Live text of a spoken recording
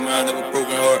mind of a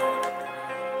broken heart.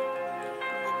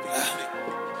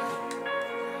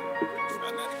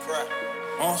 Try not to cry.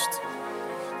 Monster.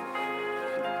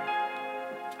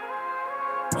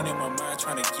 Money in my mind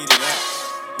trying to get it out.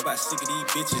 I'm about sick of these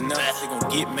bitches now. They gon'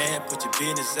 get mad, put your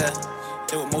business out.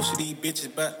 That what most of these bitches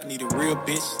about. I need a real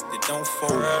bitch that don't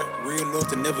fold. Real love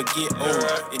to never get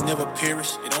old. It never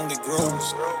perish, it only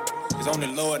grows. Cause only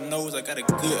Lord knows I got a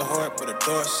good heart but a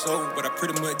dark soul. But I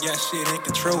pretty much got shit in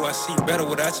control. I see better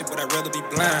without you, but I'd rather be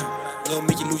blind. Love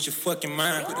make you lose your fucking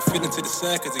mind. Put the feeling to the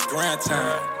side cause it's grind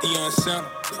time. Deion Sanders,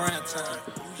 prime time.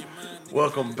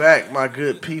 Welcome back, my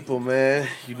good people, man.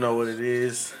 You know what it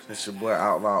is. It's your boy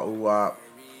Outlaw Uwop,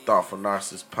 Thoughtful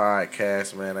Narcissist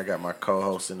Podcast, man. I got my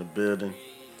co-host in the building.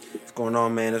 What's going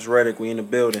on, man? It's Reddick. We in the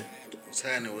building. What's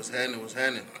happening?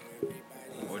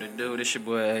 What it do? This your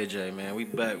boy AJ, man. We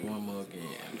back one more again,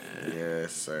 man.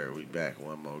 Yes, sir. We back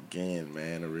one more again,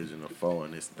 man. Original foe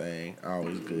in this thing.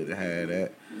 Always good to have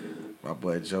that. My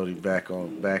boy Jody back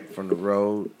from the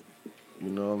road. You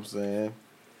know what I'm saying?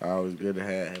 Always good to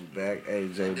have him back.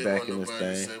 AJ back in this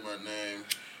thing. Say my name.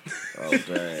 Oh,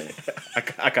 dang.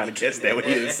 I kind of guessed that when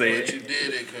you didn't say But it. you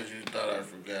did it because you thought I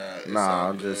forgot. It's Nah, all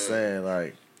I'm just good. saying,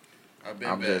 like, I've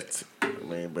been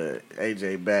back. but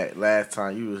AJ back. Last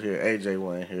time you was here, AJ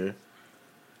wasn't here.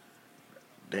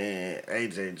 Then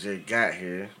AJ just got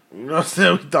here. You know what I'm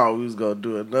saying? We thought we was going to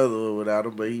do another one without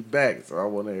him, but he back. So I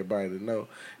want everybody to know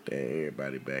that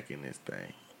everybody back in this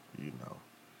thing, you know.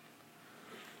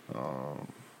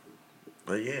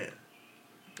 But yeah.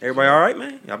 Everybody all right,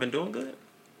 man? Y'all been doing good?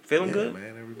 Feeling Yeah, good?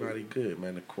 man. Everybody good,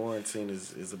 man. The quarantine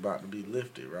is about to be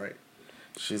lifted, right?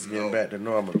 Shit's getting back to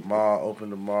normal. The mall open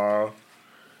tomorrow.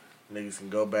 Niggas can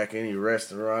go back in your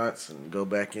restaurants and go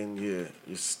back in your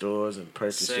stores and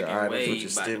purchase your Second items with wave your about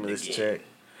to stimulus begin. check.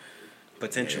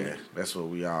 Potentially. Yeah, that's what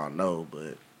we all know,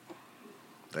 but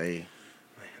they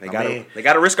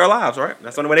gotta risk our lives, right?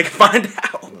 That's the only way they can find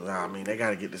out. I mean, they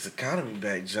gotta get this economy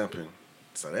back jumping,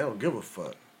 so they don't give a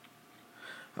fuck.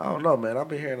 I don't know, man. I've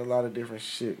been hearing a lot of different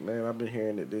shit, man. I've been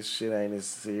hearing that this shit ain't as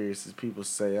serious as people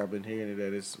say. I've been hearing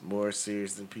that it's more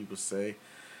serious than people say.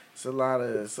 It's a lot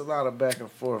of back and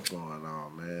forth going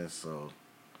on, man. So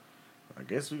I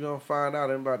guess we're gonna find out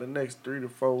in about the next 3 to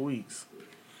 4 weeks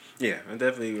Yeah, and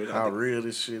definitely. how real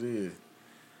this shit is.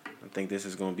 I think this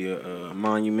is gonna be a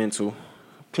monumental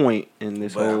point in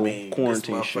this But whole I mean,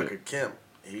 quarantine this shit. motherfucker Kemp,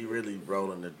 he really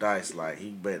rolling the dice. Like, he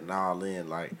betting all in.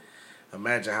 Like,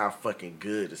 imagine how fucking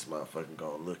good this motherfucker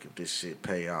gonna look if this shit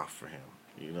pay off for him.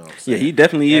 You know what I'm saying? Yeah, he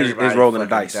definitely is Everybody rolling the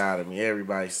fucking dice. doubted me.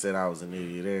 Everybody said I was an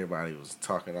idiot. Everybody was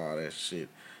talking all that shit.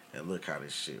 And look how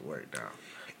this shit worked out.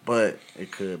 But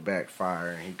it could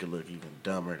backfire, and he could look even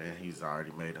dumber than he's already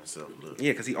made himself look.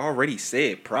 Yeah, because he already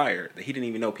said prior that he didn't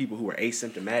even know people who were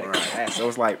asymptomatic had. So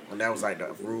it's like, And that was like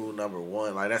the rule number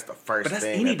one. Like, that's the first But that's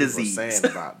thing any that people were disease. saying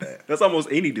about that. that's almost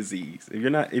any disease. If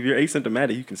you're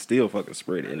asymptomatic, you can still fucking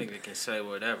spread That it. nigga can say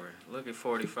whatever. Look at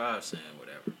 45 saying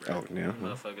whatever, bro. Oh, yeah.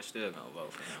 Motherfucker still gonna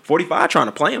vote for him. 45 trying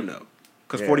to play him though,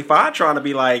 because Yeah. 45 trying to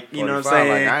be like, you know what I'm 45,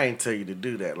 saying? Like, I ain't tell you to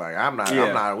do that. Like, I'm not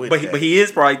with but that. But he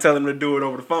is probably telling him to do it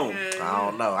over the phone. I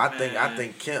don't know. I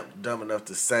think Kemp dumb enough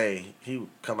to say he would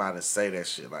come out and say that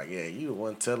shit. Like, yeah, you the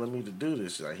one telling me to do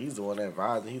this shit. Like, he's the one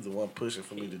advising. He's the one pushing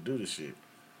for me to do this shit.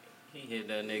 He hit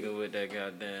that nigga with that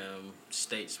goddamn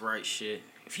states' right shit.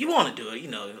 If you want to do it, you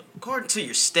know, according to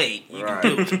your state, you Right.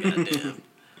 can do it, goddamn.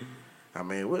 I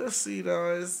mean, we'll see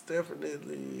though. It's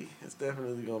definitely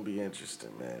gonna be interesting,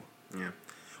 man. Yeah.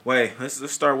 Wait, let's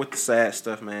start with the sad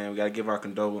stuff, man. We gotta give our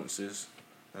condolences.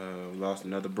 We lost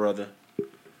another brother,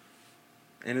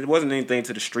 and it wasn't anything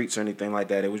to the streets or anything like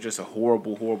that. It was just a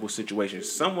horrible, horrible situation.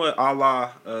 Somewhat a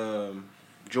la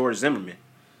George Zimmerman.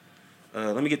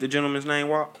 Let me get the gentleman's name,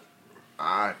 Walt.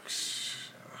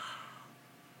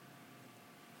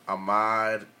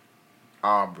 Ahmaud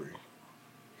Arbery.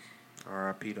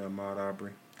 R.I.P. to Ahmaud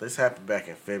Arbery. This happened back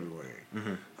in February.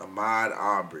 Mhm. Ahmaud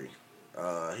Arbery.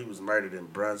 He was murdered in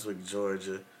Brunswick,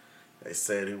 Georgia. They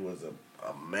said he was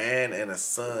a man and a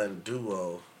son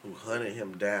duo who hunted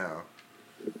him down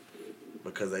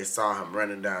because they saw him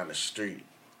running down the street.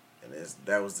 And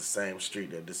that was the same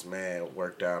street that this man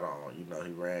worked out on. You know,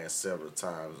 he ran several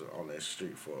times on that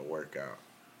street for a workout.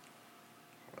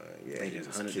 Yeah, They he just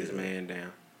was hunted killed. this man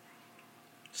down.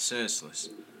 Senseless.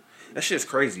 That shit's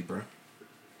crazy, bro.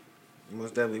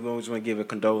 Most definitely, we always want to give a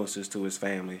condolences to his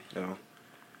family, you know.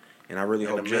 And I really In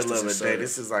hope the middle justice of is the day, served.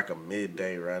 this is like a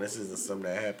midday run. This isn't something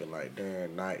that happened like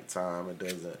during nighttime. It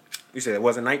doesn't. You said it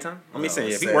wasn't nighttime? I mean, No, saying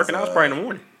it if he says, working out, it's probably in the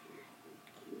morning.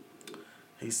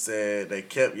 He said they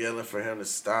kept yelling for him to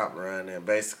stop running.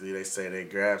 Basically, they say they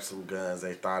grabbed some guns.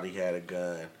 They thought he had a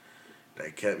gun.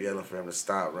 They kept yelling for him to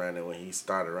stop running. When he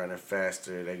started running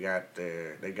faster, they got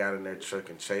in their truck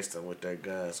and chased him with their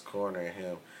guns, cornering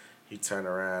him. He turned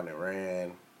around and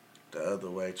ran the other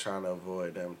way, trying to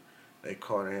avoid them. They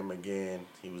cornered him again.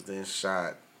 He was then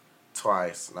shot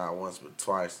twice, not once but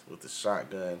twice, with the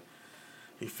shotgun.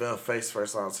 He fell face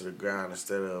first onto the ground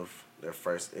instead of their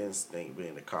first instinct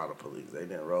being to call the police. They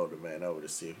didn't roll the man over to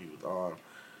see if he was armed.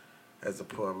 As the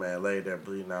poor man lay there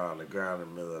bleeding out on the ground in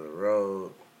the middle of the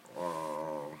road,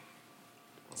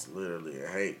 it's literally a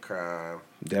hate crime.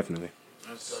 Definitely.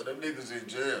 So them niggas in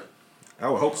jail. I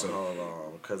would hope so. Hold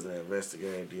on, because of the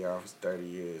investigator, the office 30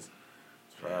 years.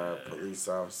 Prior police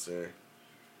officer.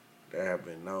 There have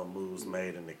been no moves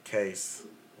made in the case.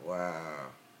 Wow.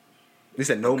 They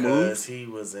said no moves? Because he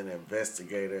was an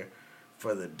investigator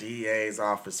for the DA's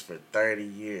office for 30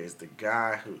 years.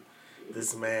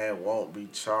 This man won't be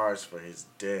charged for his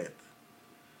death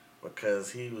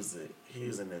because he was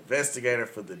an investigator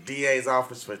for the DA's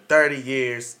office for 30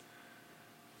 years.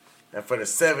 And for the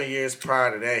 7 years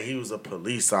prior to that, he was a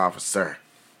police officer.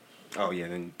 Oh, yeah,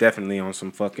 then definitely on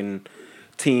some fucking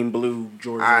Team Blue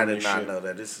Georgia. I did not know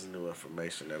that. This is new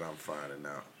information that I'm finding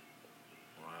out.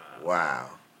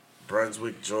 Wow.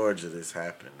 Brunswick, Georgia, this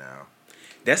happened now.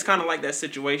 That's kind of like that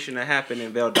situation that happened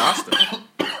in Valdosta.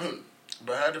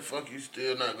 But how the fuck you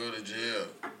still not go to jail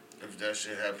if that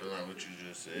shit happened like what you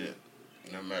just said?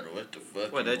 No matter what the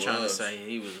fuck. What they trying to say?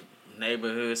 He was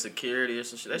neighborhood security or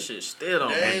some shit. That shit still don't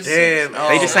make sense.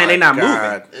 They just saying they not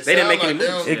moving. They didn't make any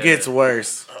moves. It gets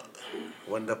worse.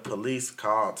 When the police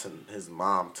called to his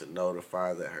mom to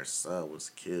notify that her son was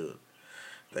killed,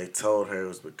 they told her it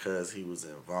was because he was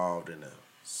involved in a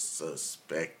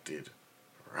suspected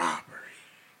robbery.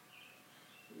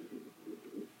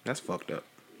 That's fucked up.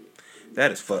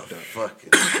 That is fucked up. Fucking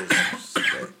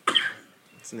disrespect.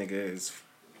 This nigga is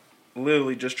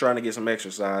literally just trying to get some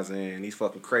exercise in. These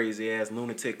fucking crazy ass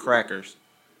lunatic crackers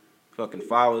fucking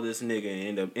follow this nigga and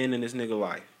end up ending this nigga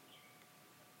life.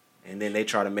 And then they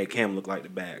try to make him look like the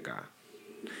bad guy.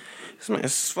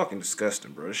 It's fucking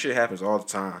disgusting, bro. This shit happens all the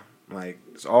time. Like,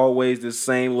 it's always this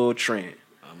same little trend.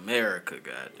 America,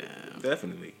 goddamn.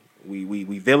 Definitely.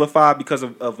 We vilify because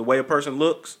of the way a person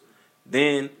looks.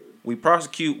 Then we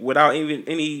prosecute without even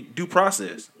any due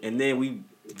process. And then we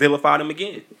vilify them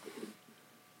again.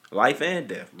 Life and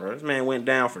death, bro. This man went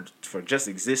down for just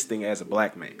existing as a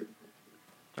black man.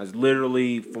 That's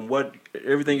literally, from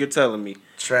everything you're telling me.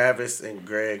 Travis and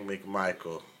Greg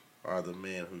McMichael are the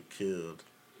men who killed.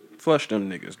 Flush them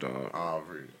niggas, dog.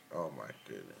 Aubrey. Oh my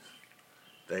goodness.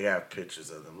 They have pictures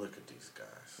of them. Look at these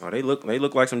guys. Oh, they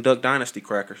look like some Duck Dynasty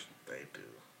crackers. They do.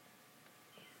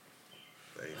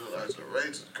 They look like some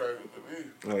racist crackers to me.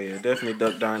 Oh yeah, definitely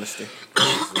Duck Dynasty.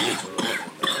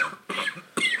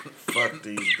 Fuck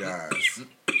these guys.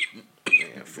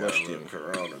 Man, flush them.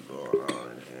 Corona going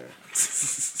on in here.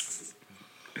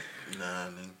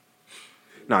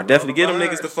 Nah, definitely get them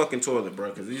niggas the fucking toilet, bro.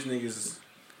 Because these niggas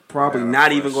probably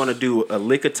not even going to do a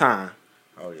lick of time.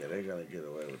 Oh, yeah, they going to get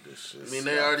away with this shit. I mean,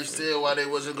 they already said why they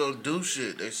wasn't going to do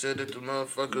shit. They said that the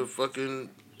motherfucker fucking,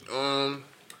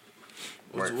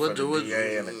 worked for the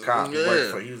DA and the cop.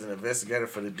 Yeah. He was an investigator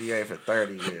for the DA for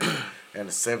 30 years. And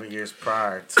the 7 years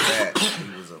prior to that,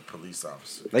 he was a police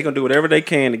officer. They going to do whatever they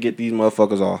can to get these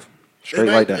motherfuckers off. Straight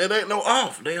like that. It ain't no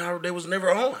off. They was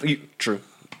never on. True.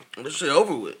 This shit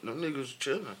over with. Them niggas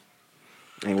chilling.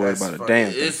 Ain't worried about a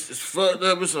damn thing. It's fucked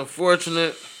up. It's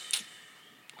unfortunate.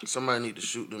 Somebody need to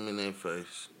shoot them in their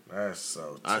face. That's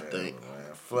so terrible, I think.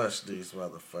 man. Flush these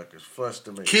motherfuckers. Flush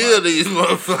them. Kill these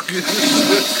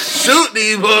motherfuckers. Shoot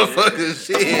these motherfuckers.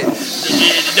 Shit.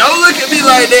 Don't look at me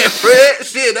like that, Fred.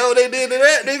 Shit, know what they did to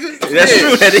that nigga? That's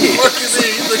true, that is. Fuck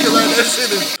you looking like that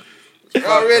shit is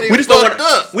already fucked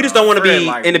up. We just don't want to be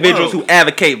individuals who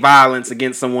advocate violence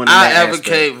against someone. I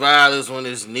advocate violence when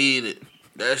it's needed.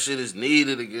 That shit is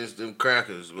needed against them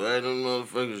crackers, boy. Them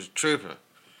motherfuckers tripping.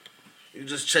 You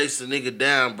just chased a nigga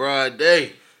down broad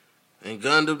day and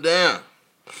gunned him down.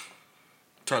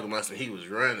 Talking about some he was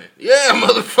running. Yeah,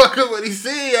 motherfucker, what he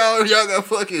see, y'all got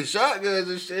fucking shotguns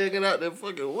and shit hanging out that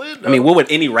fucking window. I mean, what would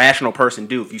any rational person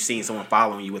do if you seen someone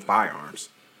following you with firearms?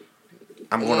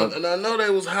 And I know they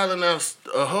was hollering out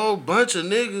a whole bunch of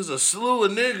niggas, a slew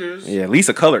of niggas. Yeah, at least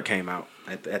a color came out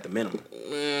at the minimum.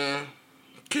 Man,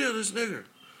 kill this nigga.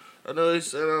 I know they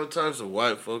said all types of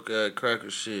white folk at cracker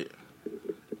shit.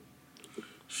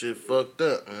 Shit fucked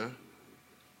up, man.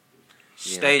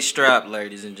 Stay strapped,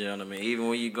 ladies and gentlemen. Even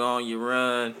when you go on your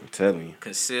run, I'm telling you.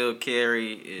 Concealed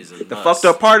carry is a The must. fucked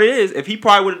up part is, if he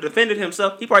probably would have defended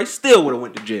himself, he probably still would have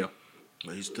went to jail.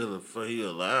 But he's still he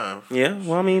alive. Yeah,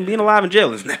 well, I mean, being alive in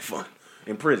jail isn't that fun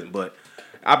in prison, but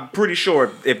I'm pretty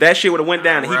sure if that shit would have went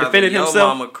down and he defended your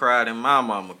himself, mama cried and my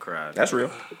mama cried. that's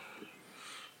real.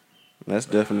 That's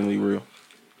definitely real.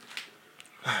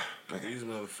 These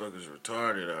motherfuckers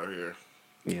retarded out here.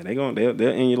 Yeah, they'll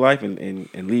end your life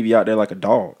and leave you out there like a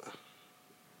dog.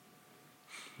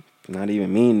 Not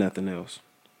even mean nothing else.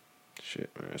 Shit,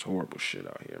 man, it's horrible shit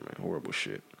out here, man. Horrible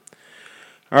shit.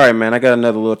 All right, man, I got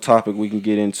another little topic we can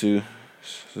get into.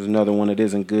 This is another one that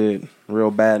isn't good.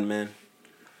 Real bad, man.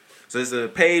 So it's a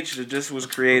page that just was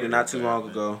created not too long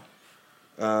ago.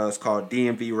 It's called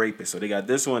DMV Rapist. So they got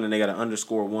this one and they got an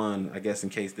 _1, I guess, in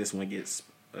case this one gets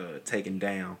taken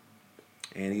down.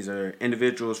 And these are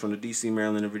individuals from the D.C.,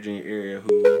 Maryland, and Virginia area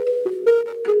who...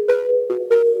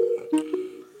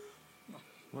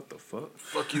 What the fuck?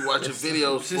 Fuck you watching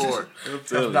videos for?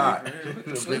 I'm not.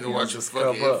 This nigga watching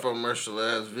fucking infomercial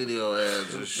ass video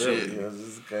ads and shit.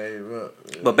 Just came up.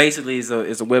 But basically, it's a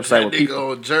website where That people...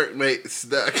 nigga on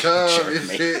jerkmates.com and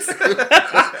shit.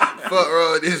 Fuck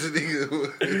wrong with this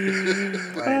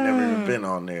nigga. I ain't never even been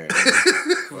on there.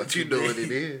 What you know what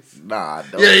it is? Nah, I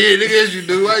don't. Yeah, nigga, yes you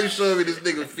do. Why you showing me this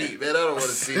nigga feet, man? I don't want to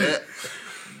see that.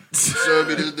 Showing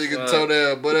me this nigga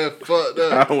toenail, but that fucked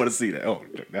I up. don't want to see that. Oh,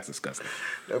 that's disgusting.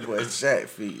 That boy Shaq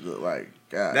feet look like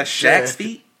God. That's Shaq's damn.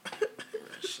 feet?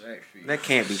 Shaq feet. That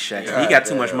can't be Shaq's feet. God He got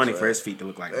too damn, much money man. for his feet to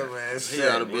look like That that. man He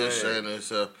ought to be Shaq, ashamed of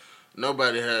himself.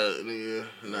 Nobody had, nigga,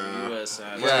 nah. US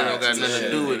side. Money don't got nothing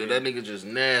to do with it. That nigga just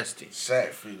nasty. Shaq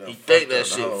feet. He think that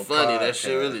shit funny. That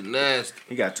shit really nasty.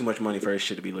 He got too much money for his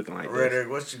shit to be looking like Red that. Eric,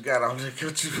 what you got on there?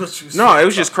 What you No, it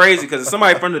was just crazy because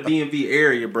somebody from the DMV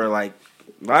area, bro, like,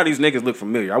 a lot of these niggas look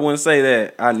familiar. I wouldn't say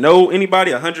that I know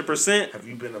anybody 100%. Have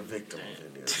you been a victim of any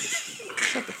of this?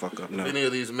 Shut the fuck up. No, Any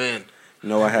of these men.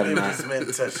 no, I have Any of not. these men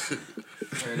touch you?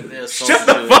 Shut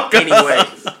the fuck up. Anyway,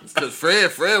 Cause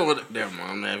Fred would. Damn,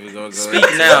 I'm not even gonna go. speak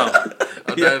now.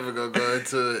 I'm not even gonna go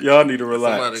into it. Y'all need to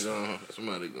relax.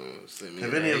 Somebody gonna send me.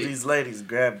 Have any of these ladies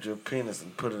grabbed your penis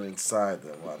and put it inside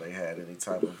them while they had any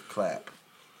type of clap?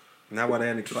 Not while they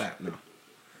had a clap, no.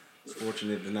 It's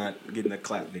fortunate to not getting a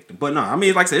clap victim. But no, I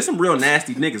mean, like I said, there's some real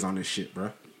nasty niggas on this shit,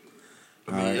 bro.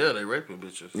 I mean, yeah, they raping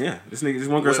bitches. Yeah, this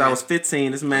one girl said I was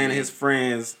 15. This man and his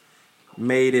friends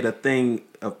made it a thing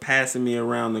of passing me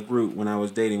around the group when I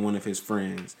was dating one of his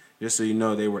friends. Just so you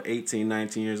know, they were 18,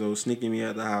 19 years old, sneaking me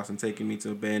out of the house and taking me to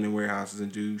abandoned warehouses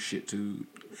and do shit to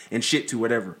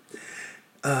whatever.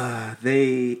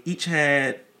 They each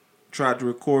had tried to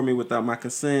record me without my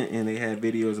consent, and they had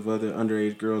videos of other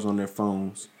underage girls on their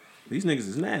phones. These niggas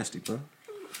is nasty, bro.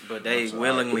 But they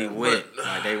willingly went.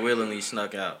 Like, they willingly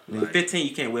snuck out. When you're 15,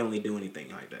 you can't willingly do anything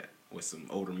like that with some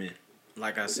older men.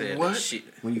 Like I said, What? shit.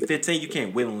 When you're 15, you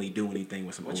can't willingly do anything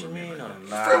with some What older you men. mean? Like that.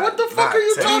 Nah, Fred, what the fuck are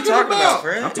you not talking about?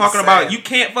 Fred? I'm talking He's about saying- you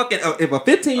can't fucking if a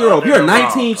 15-year-old, if you're a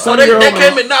 19, So they 20-year-old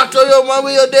came and knocked on your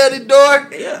mama, your daddy door,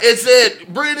 Yeah. and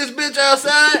said, "Bring this bitch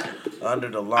outside." under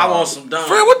the law. I want some dumb.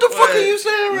 Fred, what the fuck are you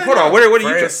saying right Hold now? on, what are you?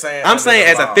 Fred's saying I'm under saying the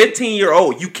as a law.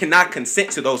 15-year-old, you cannot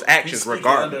consent to those actions Speaking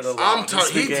regardless. under the law. I'm talking.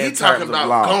 Speaking He in talking terms of about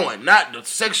law. going, not the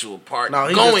sexual part. No,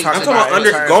 he going. just I'm talking talking about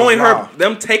in terms of going law. her,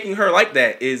 them taking her like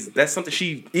that that's something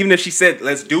she, even if she said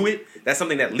let's do it, that's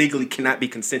something that legally cannot be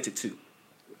consented to.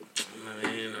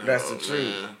 That's the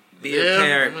truth. Be a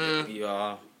parent,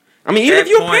 y'all. I mean, even That if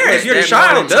you're a point- parent, if you're the that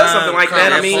child point that in does time, something like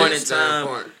that, I that mean, point in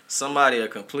Standpoint. time, somebody, a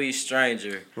complete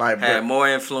stranger, Like, had but- more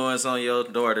influence on your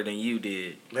daughter than you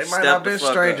did. They might Step not have the been fuck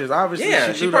up. strangers. Obviously,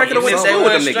 Yeah, she she knew probably them could've Even went if they school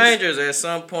with weren't them niggas. strangers, at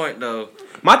some point though,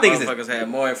 my thing is that motherfuckers had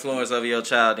more influence over your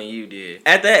child than you did.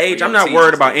 at that age, Or I'm your not worried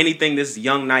teachers about did. anything this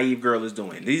young naive girl is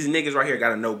doing. These niggas right here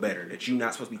gotta know better that you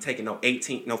not supposed to be taking no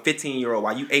 15-year-old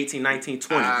while you 18, 19,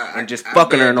 20 and just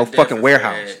fucking her in no beg to fucking differ,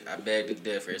 warehouse. Fred. I beg to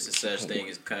differ. It's a such thing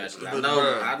as conscience. I But, know.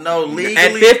 bruh, I know legally.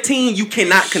 At 15, you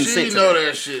cannot consent She to know that.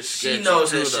 that shit. she sketchy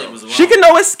knows too, that shit though. was wrong. She can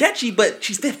know it's sketchy, but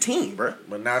she's 15, bro.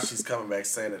 But now she's coming back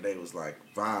saying that they was like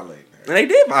violating her. And they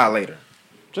did violate her.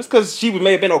 Just because she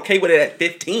may have been okay with it at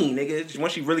 15, nigga.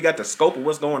 Once she really got the scope of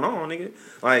what's going on, nigga.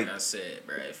 Like, Like I said,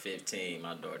 bro, at 15,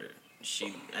 my daughter,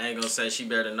 I ain't gonna say she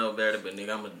better know better, but nigga,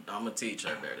 I'm gonna teach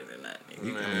her better than that,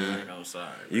 nigga. Like, I'm sorry.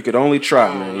 you could only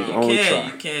try, man. You could only You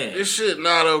try. can. This shit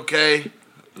not okay.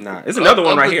 Nah, it's another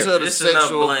one Up right until here. the This is enough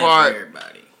sexual blame part. for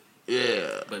everybody. Yeah.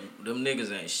 But them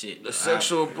niggas ain't shit. The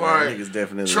sexual Yeah, part. niggas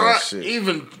definitely Try that shit.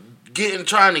 even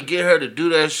trying to get her to do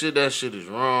that shit is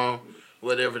wrong.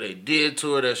 Whatever they did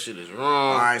to her, that shit is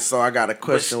wrong. All right, so I got a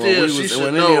question. still, When should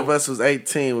any know. of us was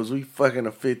 18, was we fucking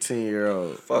a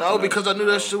 15-year-old? No, because I knew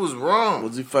that shit was wrong.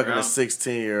 Was we fucking Bro. a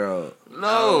 16-year-old?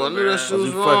 No, I knew that bruh. shit Was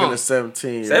was we fucking wrong. a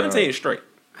 17-year-old? 17 is straight.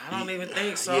 I don't even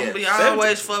think so. Yeah. We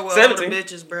always fuck with 17. older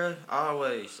bitches, bro.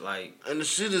 Always. Like, And the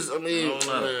shit is, I mean, I don't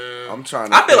know. man. I'm trying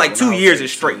to I feel think like when 2 I was years is 18.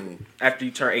 straight after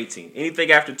you turn 18.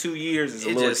 Anything after 2 years is a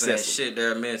it little just ain't excessive. shit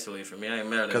there mentally for me. I ain't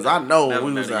mad at Because that. I know Never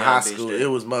when we met was a in young high bitch school, that- it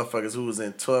was motherfuckers who was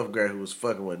in 12th grade who was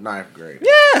fucking with 9th grade.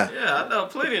 Yeah. Yeah, I know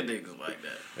plenty of niggas like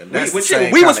that. And We- that's we- the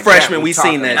same we was kinda gap freshmen, we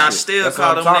talking seen that And I about. shit. still That's call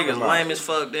what them I'm talking niggas about. lame as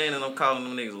fuck then, and I'm calling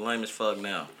them niggas lame as fuck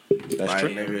now. That's Like, true.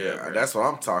 nigga, Yeah, bro. that's what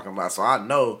I'm talking about. So I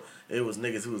know it was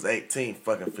niggas who was 18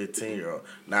 fucking 15-year-old.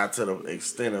 Now to the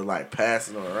extent of like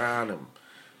passing them around and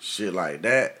shit like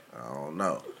that, I don't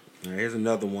know. All right, here's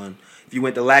another one. If you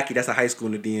went to Lackey, that's a high school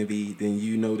in the DMV, then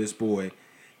you know this boy.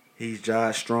 He's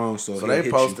Josh Strong, so So he'll they hit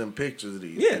you. posting pictures of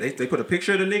these. Yeah, they put a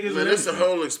picture of the niggas. Man, and it's a everything.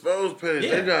 whole exposed page.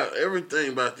 Yeah. They got everything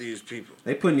about these people.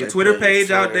 They putting your They Twitter put your page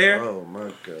out Twitter- there. Oh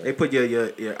my god. They put your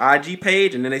IG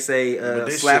page, and then they say But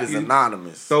this slap shit is you,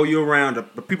 anonymous. throw you around.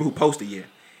 The people who posted, yeah.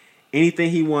 Anything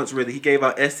he wants, really. He gave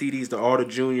out STDs to all the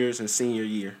juniors and senior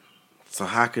year. So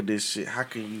how could this shit? How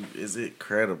can you? Is it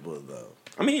credible though?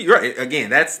 I mean, you're right. Again,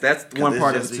 that's Could one this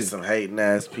part of just it be too. some hating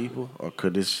ass people, or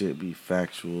could this shit be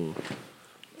factual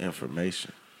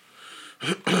information?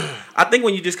 I think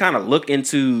when you just kind of look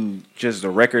into just the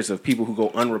records of people who go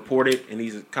unreported in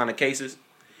these kind of cases,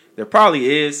 there probably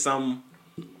is some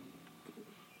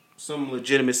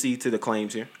legitimacy to the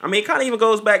claims here. I mean, it kind of even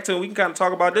goes back to, we can kind of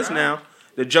talk about this now,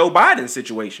 the Joe Biden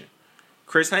situation.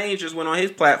 Chris Haynes just went on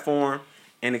his platform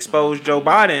and exposed Joe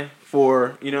Biden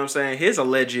for, you know what I'm saying, his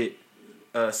alleged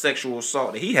sexual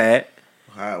assault that he had.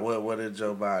 What did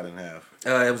Joe Biden have?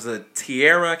 It was a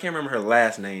Tierra. I can't remember her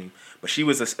last name, but she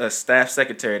was a staff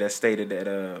secretary that stated that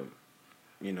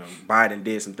Biden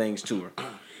did some things to her,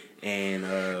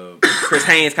 and Chris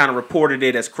Haynes kind of reported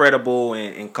it as credible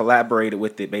and collaborated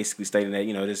with it, basically stating that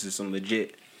this is some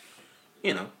legit,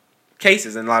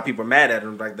 cases, and a lot of people are mad at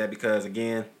him like that because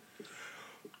again,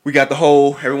 we got the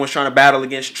whole everyone's trying to battle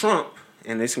against Trump.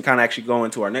 And this can kind of actually go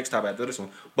into our next topic after this one.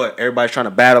 But everybody's trying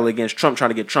to battle against Trump, trying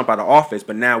to get Trump out of office.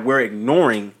 But now we're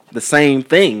ignoring the same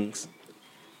things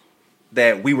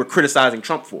that we were criticizing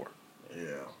Trump for. Yeah.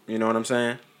 You know what I'm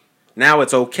saying? Now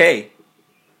it's okay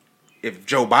if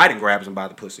Joe Biden grabs him by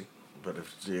the pussy. But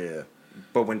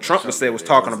But when Trump was talking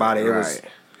wasn't about it, right.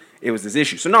 it was this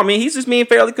issue. So no, I mean he's just being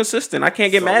fairly consistent. I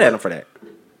can't get mad at him for that.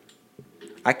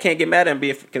 I can't get mad at him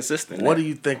being consistent. What do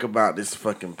you think about this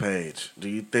fucking page? Do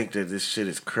you think that this shit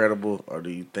is credible, or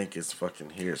do you think it's fucking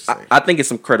hearsay? I think it's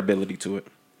some credibility to it.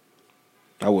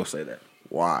 I will say that.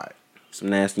 Why? Some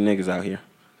nasty niggas out here.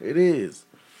 It is.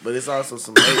 But it's also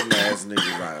some hating ass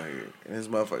niggas out here. And it's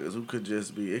motherfuckers who could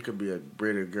just be, it could be a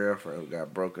British girlfriend who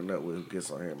got broken up with who gets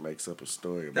on here and makes up a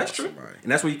story about That's true. somebody.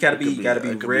 And that's where you gotta be. You gotta be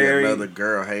it could very be another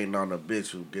girl hating on a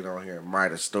bitch who get on here and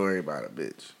write a story about a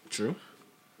bitch. true.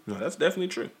 No, that's definitely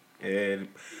true. And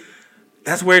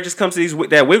that's where it just comes to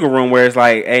that wiggle room where it's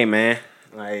like, hey man,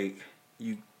 like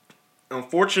you.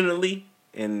 Unfortunately,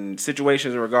 in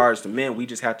situations in regards to men, we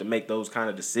just have to make those kind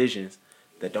of decisions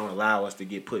that don't allow us to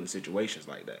get put in situations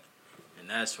like that. And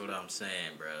that's what I'm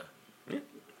saying, bro. Yeah.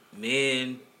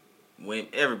 Men, women,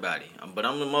 everybody. But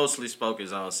I'm mostly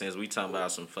focused on, since we talking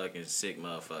about some fucking sick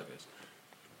motherfuckers,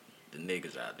 the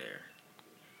niggas out there.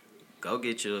 Go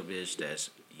get you a bitch that's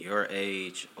your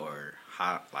age or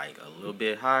hot, like a little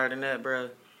bit higher than that, bro.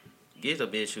 Get a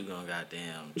bitch who gonna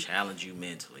goddamn challenge you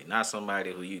mentally, not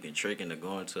somebody who you can trick into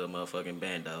going to a motherfucking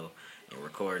bando and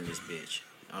recording this bitch.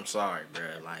 I'm sorry, bro.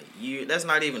 Like that's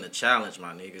not even a challenge,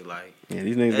 my nigga. Like Yeah,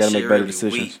 these niggas that gotta shit make better really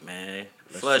decisions. weak, man.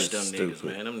 Flush them shit's niggas,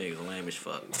 stupid. man. Them niggas lame as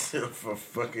fuck. For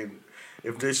fucking,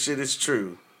 if this shit is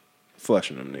true,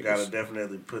 Flushing them you gotta niggas.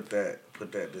 definitely put that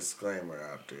disclaimer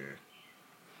out there.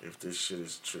 If this shit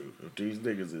is true, if these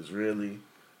niggas is really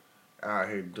out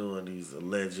here doing these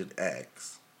alleged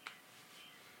acts,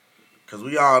 because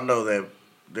we all know that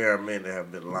there are men that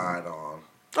have been lied on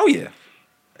Oh yeah.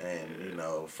 and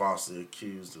falsely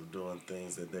accused of doing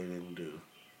things that they didn't do.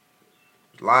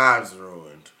 Lives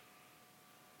ruined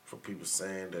for people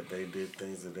saying that they did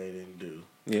things that they didn't do.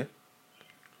 Yeah.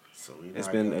 So It's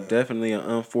been definitely an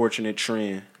unfortunate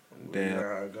trend. We That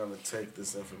are gonna take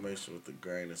this information with a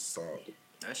grain of salt.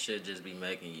 That shit just be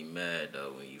making you mad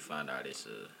though when you find out it's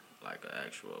like an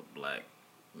actual black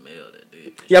male that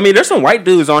did this. yeah, I mean, there's some white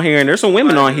dudes on here and there's some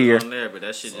women on here, On there, but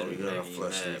that shit So just we be gotta making you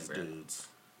flush mad, these bro. dudes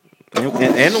and the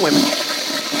women.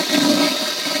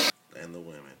 and the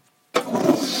women.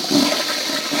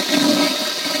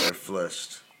 They're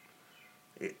flushed.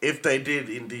 If they did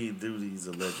indeed do these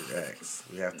alleged acts,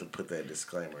 we have to put that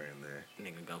disclaimer in there.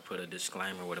 Nigga gonna put a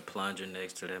disclaimer with a plunger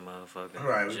next to that motherfucker. All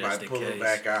right, we just might in pull case. it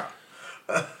back out.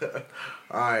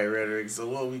 All right, Rhetoric. So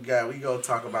what we got? We gonna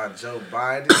talk about Joe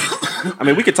Biden. I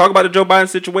mean, we could talk about the Joe Biden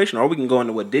situation, or we can go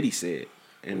into what Diddy said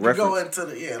in We reference. go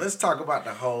into let's talk about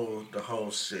the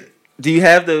whole shit. Do you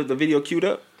have the video queued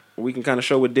up? We can kind of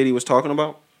show what Diddy was talking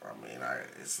about. I mean,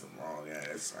 it's a long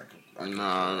ass. I can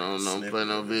No, play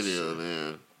no video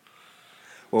then.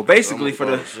 Well, basically,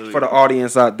 I'm for the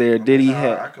audience out there, Diddy I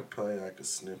had. could play like a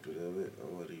snippet of it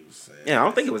or what he was saying. Yeah, I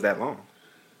don't think it was that long.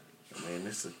 I mean,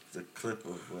 the clip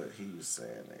of what he was saying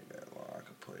ain't that long. I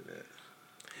could play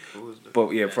that.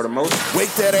 But yeah, for the most,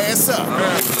 Wake that ass up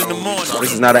in the morning.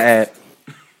 this is not an ad.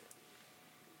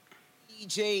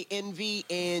 DJ Envy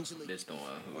Angela. This the one.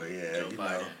 Well, yeah, Joe you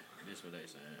Biden. know. This what they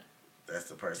saying. That's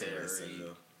the person Terry. that said, yo,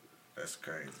 that's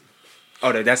crazy.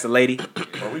 Oh, that's the lady.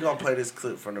 Well, we gonna play this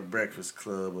clip from the Breakfast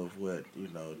Club of what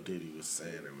Diddy was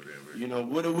saying or whatever. You know,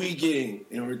 what are we getting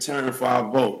in return for our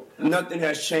vote? Nothing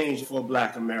has changed for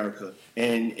Black America.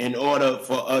 And in order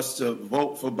for us to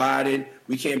vote for Biden,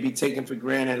 we can't be taken for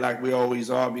granted like we always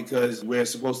are because we're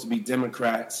supposed to be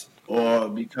Democrats or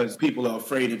because people are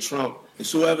afraid of Trump.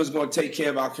 It's whoever's going to take care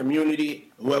of our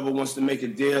community, whoever wants to make a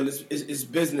deal. It's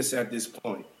business at this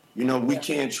point. You know, we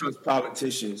can't trust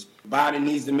politicians. Biden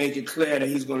needs to make it clear that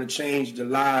he's going to change the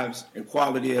lives and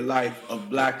quality of life of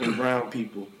Black and brown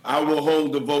people. I will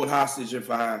hold the vote hostage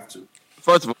if I have to.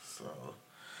 First of all, So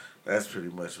that's pretty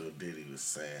much what Diddy was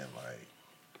saying. Like,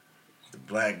 the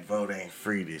black vote ain't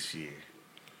free this year.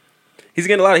 He's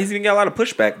getting a lot of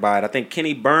pushback by it. I think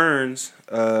Kenny Burns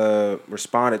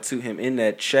responded to him in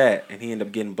that chat, and he ended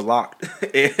up getting blocked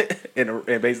and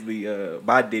basically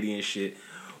by Diddy and shit.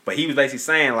 But he was basically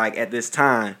saying, like, at this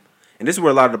time, and this is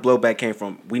where a lot of the blowback came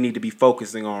from, we need to be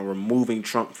focusing on removing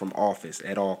Trump from office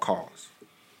at all costs.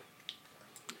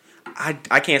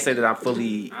 I can't say that I'm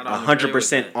fully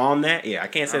 100% on that. Yeah, I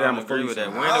can't say that I'm agree fully with that.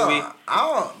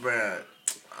 Bruh,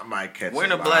 I might catch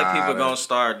When a are black lot people of- gonna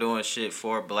start doing shit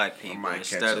for black people might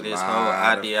instead catch of a this whole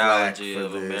lot of ideology flack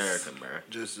of for this. America, bro?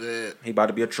 just said. He about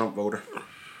to be a Trump voter.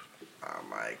 I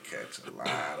might catch a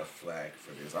lot of flack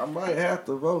for this. I might have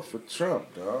to vote for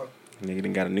Trump, dog. Nigga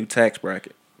done got a new tax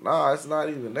bracket. No, it's not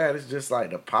even that. It's just like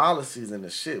the policies and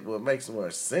the shit. What makes more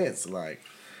sense, like,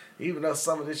 even though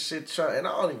some of this shit Trump, and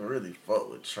I don't even really vote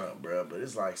with Trump, bro, but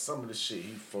it's like some of the shit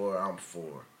he for, I'm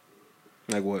for.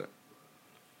 Like what?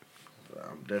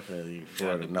 I'm definitely for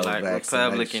Got the the no black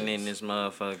Republican vaccinations. in this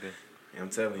motherfucker. I'm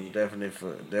telling you.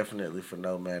 Definitely for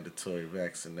no mandatory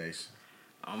vaccination.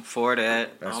 I'm for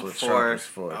that. That's I'm what for. Trump is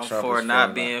for. I'm Trump for is not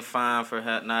for being fined for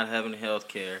not having health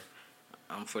care.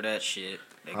 I'm for that shit.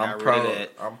 They I'm got rid of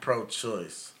that. I'm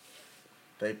pro-choice.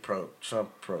 Trump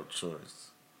pro-choice.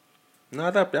 No,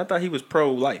 I thought he was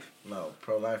pro-life. No,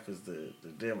 pro-life is the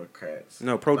Democrats.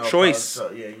 No, pro-choice.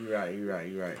 Yeah, you're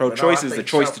right. Pro-choice But no, I is the think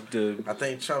choice Trump- to I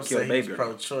think Trump kill said a he was baby.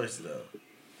 pro-choice though.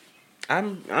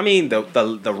 I mean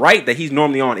the right that he's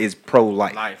normally on is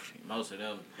pro-life. Life. Most of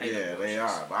them. hate Yeah, they abortions.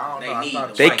 are. But I don't They know. I need thought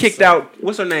the They White kicked said- out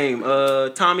what's her name?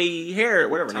 Tommy Harris,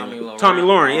 whatever. her Tommy name. Lauren. Tommy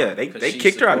Lauren. Yeah, they 'Cause they she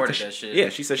kicked her out. supported 'cause that shit. Yeah,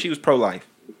 she said she was pro-life.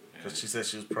 Because she said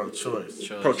she was pro-choice.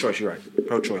 Pro-choice. You're right.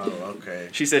 Pro-choice. Oh, okay.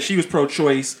 She said she was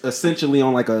pro-choice, essentially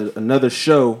on like another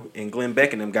show, and Glenn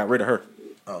Beck and them got rid of her.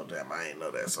 Oh, damn, I ain't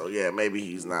know that. So, yeah, maybe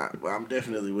he's not. But I'm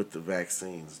definitely with the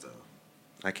vaccines, though.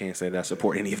 I can't say that I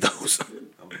support any of those.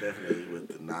 I'm definitely with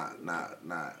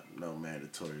the no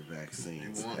mandatory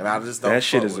vaccines. And I just don't That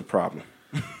shit fuck is a with- problem.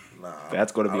 Nah,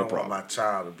 That's gonna be I a don't problem. want my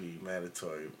child to be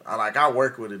mandatory. I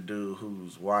work with a dude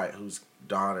who's white, whose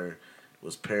daughter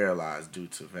was paralyzed due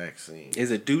to vaccine. Is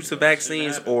it due to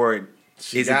vaccines or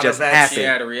She is it got just a vaccine. She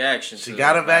happened? had a reaction. She to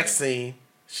got a it. vaccine.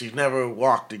 She never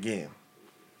walked again.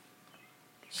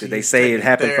 Did they She's say it taking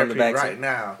happened from the therapy vaccine? right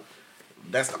now?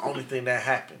 That's the only thing that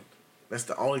happened. That's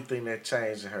the only thing that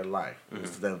changed in her life.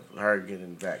 Was her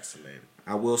getting vaccinated.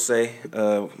 I will say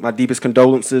my deepest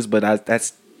condolences, but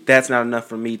that's not enough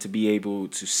for me to be able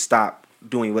to stop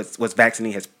doing what's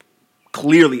vaccine has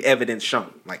clearly evidence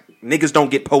shown. Like, niggas don't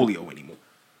get polio anymore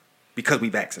because we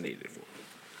vaccinated it for it.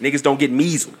 Niggas don't get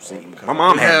measles anymore. My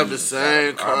mom We had have the measles. same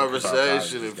I'm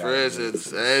conversation and about Fred to- said the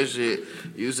same shit.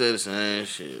 You said the same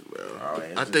shit, bro. it's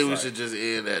I just think we like- should just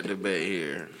end that debate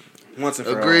here. Once and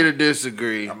for Agree all. to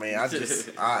disagree. I mean,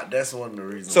 that's one of the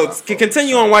reasons. So I fuck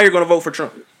continue with on why you're going to vote for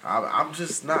Trump. I'm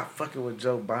just not fucking with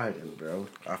Joe Biden, bro.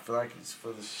 I feel like he's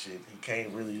full of shit. He can't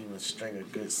really even string a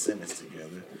good sentence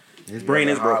together. His brain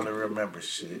is hardly broken. remember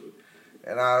shit,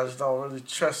 and I just don't really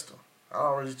trust him. I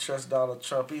don't really trust Donald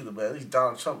Trump either, but at least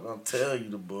Donald Trump gonna tell you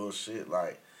the bullshit.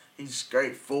 Like, he's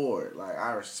straightforward. Like,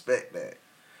 I respect that.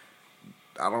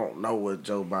 I don't know what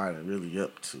Joe Biden really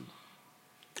up to.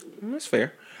 That's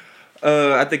fair.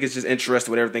 I think it's just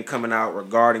interesting with everything coming out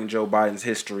regarding Joe Biden's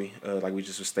history. Like we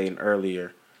just was stating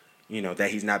earlier,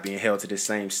 that he's not being held to the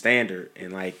same standard.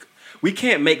 And, like, we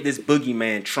can't make this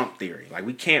boogeyman Trump theory. Like,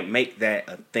 we can't make that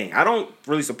a thing. I don't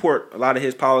really support a lot of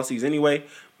his policies anyway,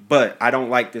 but I don't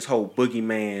like this whole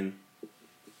boogeyman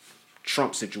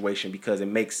Trump situation because it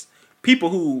makes people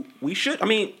who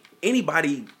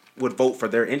anybody would vote for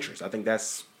their interests. I think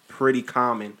that's pretty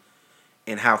common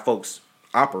in how folks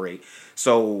operate.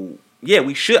 So, yeah,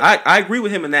 we should. I agree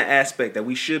with him in that aspect that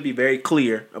we should be very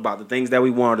clear about the things that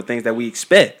we want, the things that we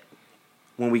expect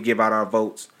when we give out our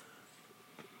votes.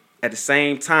 At the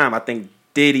same time, I think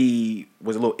Diddy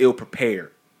was a little ill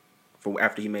prepared for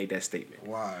after he made that statement.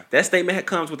 Why? That statement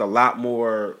comes with a lot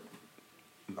more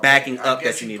backing up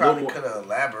that you need. Probably could have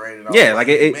elaborated on what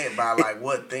he meant by like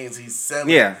what things he's selling.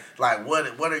 Yeah. Like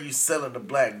what are you selling the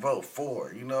black vote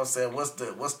for? You know what I'm saying? What's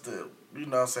the you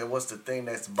know what I'm saying? What's the thing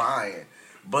that's buying?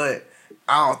 But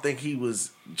I don't think he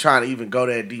was trying to even go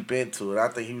that deep into it. I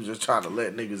think he was just trying to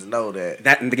let niggas know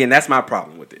that. And again, that's my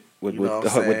problem with it. With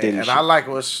Diddy. And shit. I like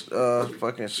what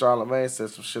fucking Charlamagne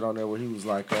said some shit on there where he was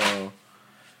like,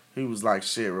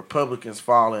 shit, Republicans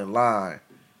fall in line,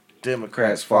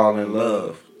 Democrats fall in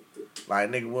love.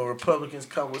 Like, nigga, when Republicans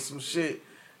come with some shit,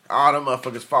 all them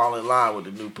motherfuckers fall in line with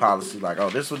the new policy. Like, oh,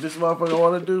 this what this motherfucker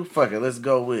want to do? Fuck it, let's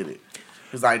go with it.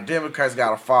 Because, like, Democrats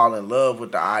got to fall in love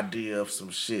with the idea of some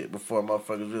shit before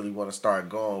motherfuckers really want to start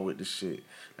going with the shit.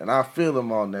 And I feel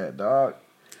them on that, dog.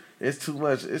 It's too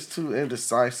much. It's too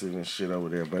indecisive and shit over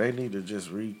there. But they need to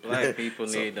just read. Black people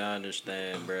need to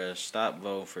understand, bruh. Stop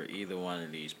voting for either one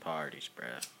of these parties,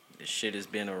 bruh. This shit has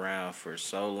been around for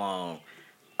so long.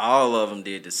 All of them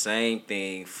did the same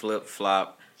thing,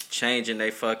 flip-flop, changing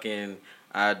their fucking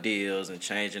ideals and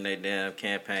changing their damn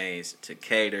campaigns to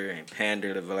cater and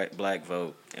pander to the black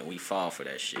vote, and we fall for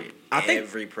that shit.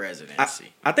 Every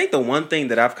presidency. I think the one thing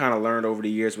that I've kind of learned over the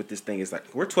years with this thing is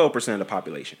like we're 12% of the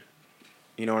population.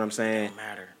 You know what I'm saying? Don't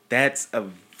matter. That's a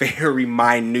very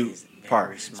minute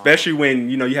part, especially when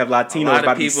you have Latinos. A lot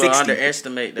about of people 60.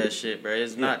 underestimate that shit, bro.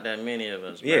 It's not that many of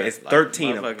us. Bro. Yeah, it's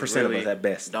 13% of us at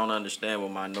best. Don't understand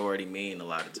what minority mean a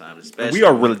lot of times. Especially we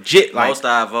are legit. Like, most of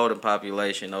our voting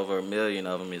population, over 1 million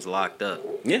of them is locked up.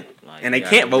 Yeah, like, and they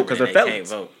can't vote because they're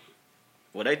felons. Can't vote.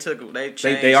 Well, they changed.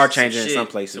 They are changing in some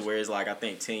places. To where it's like I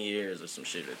think 10 years or some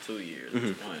shit or 2 years.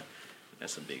 Mm-hmm.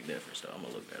 That's a big difference, though. I'm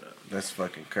gonna look that up. That's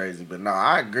fucking crazy. But no,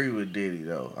 I agree with Diddy,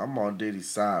 though. I'm on Diddy's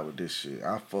side with this shit.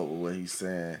 I fuck with what he's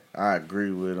saying. I agree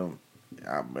with him.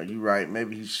 You right.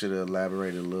 Maybe he should have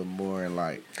elaborated a little more and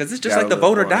like. Because it's just like the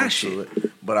vote or die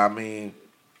shit. But I mean,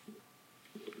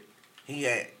 he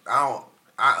ain't. I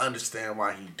understand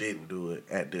why he didn't do it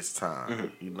at this time.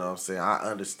 Mm-hmm. You know what I'm saying? I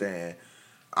understand.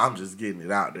 I'm just getting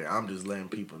it out there. I'm just letting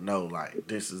people know, like,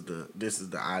 this is the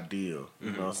ideal.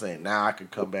 You know what I'm saying? Now I can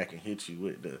come back and hit you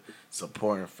with the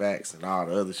supporting facts and all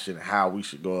the other shit and how we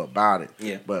should go about it.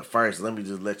 Yeah. But first, let me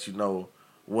just let you know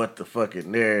what the fucking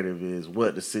narrative is,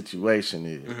 what the situation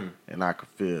is, and I can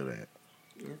feel that.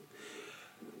 Yeah.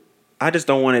 I just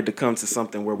don't want it to come to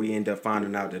something where we end up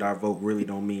finding out that our vote really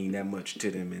don't mean that much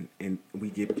to them, and we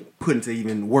get put into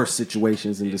even worse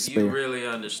situations in despair. If you really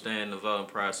understand the voting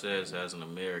process as an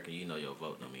American, you know your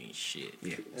vote don't mean shit.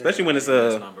 Yeah, especially when it's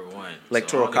that's number one.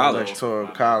 Electoral college. Electoral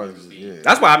college, yeah.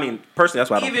 That's why personally, that's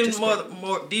why I don't even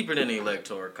more deeper than the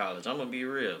electoral college. I'm gonna be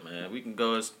real, man. We can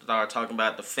go and start talking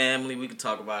about the family. We can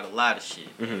talk about a lot of shit.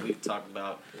 We can talk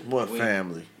about what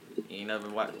family. You never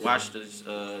watched this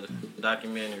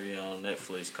documentary on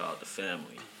Netflix called The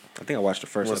Family. I think I watched the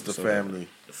first episode. What's The Family?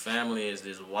 The Family is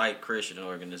this white Christian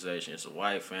organization. It's a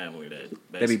white family that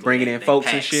they be bringing in folks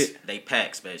and shit. They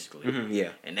PACs, basically. Yeah.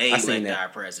 And they elect our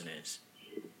presidents.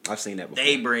 I've seen that before.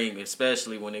 They bring,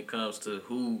 especially when it comes to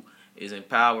who is in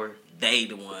power, they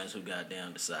the ones who got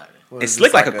down decided. Well, it's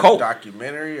slick like a cult.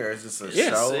 Documentary or is this a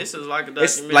show? This is like a documentary.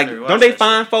 It's like, don't they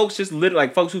find folks just literally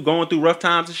like folks who going through rough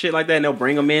times and shit like that, and they'll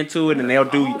bring them into it, and they'll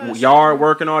do yard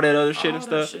work and all that other shit and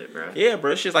stuff. Shit, bro. Yeah,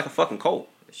 bro, it's just like a fucking cult.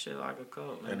 This shit like a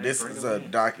cult, man. And this is a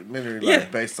documentary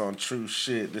based on true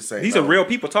shit. This ain't These are real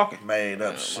people talking. Made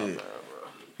up shit.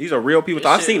 These are real people.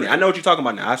 I've seen it. I know what you're talking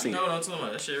about now. I've seen it. No, I'm talking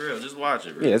about that shit real. Just watch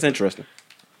it. Bro. Yeah, it's interesting.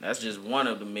 That's just one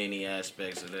of the many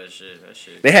aspects of that shit. That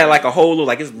shit. They had like a whole little,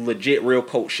 like it's legit real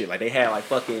cult shit. Like they had like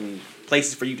fucking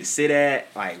places for you to sit at.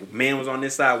 Like men was on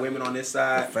this side, women on this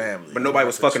side. The family. But nobody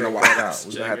was fucking their wives.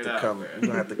 We're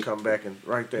gonna have to come back and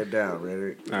write that down,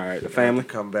 Rhetoric. All right, the family.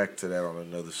 Come back to that on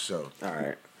another show. All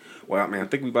right. Well, man, I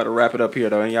think we about to wrap it up here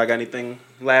though. And y'all got anything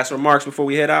last remarks before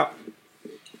we head out?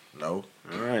 No.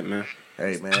 All right, man.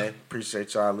 Hey, man,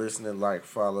 appreciate y'all listening. Like,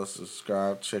 follow,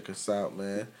 subscribe, check us out,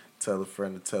 man. Tell a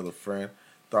friend to tell a friend.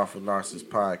 Thoughtful Narcissist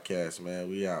Podcast, man.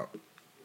 We out.